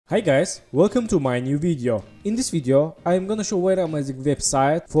Hi guys, welcome to my new video. In this video, I'm gonna show very amazing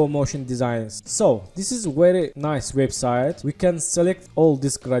website for motion designs. So this is very nice website. We can select all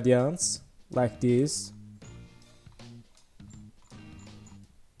these gradients like this.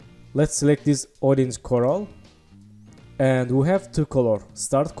 Let's select this orange coral, and we have two color,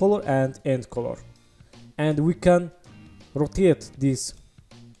 start color and end color, and we can rotate these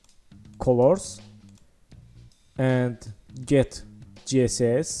colors and get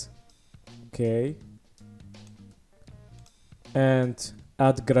GSS, okay, and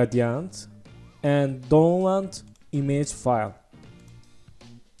add gradient and download image file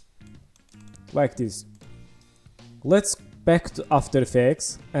like this. Let's back to After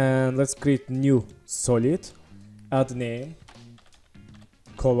Effects and let's create new solid, add name,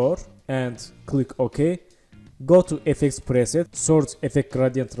 color, and click OK. Go to effects preset, search effect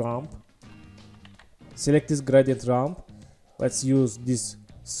gradient ramp, select this gradient ramp. Let's use this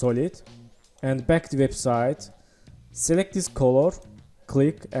solid and back to website, select this color,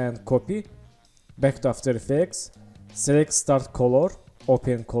 click and copy, back to After Effects, select start color,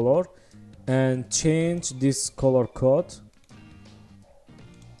 open color, and change this color code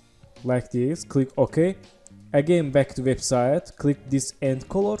like this, click OK. Again back to website, click this end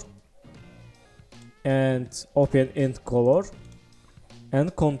color and open end color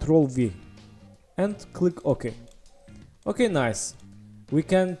and Ctrl V and click OK. Okay, nice. We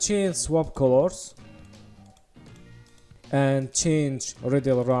can change swap colors and change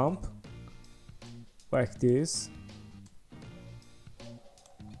radial ramp like this.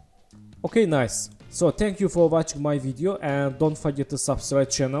 Okay, nice. So thank you for watching my video, and don't forget to subscribe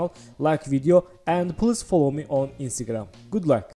channel, like video, and please follow me on Instagram. Good luck.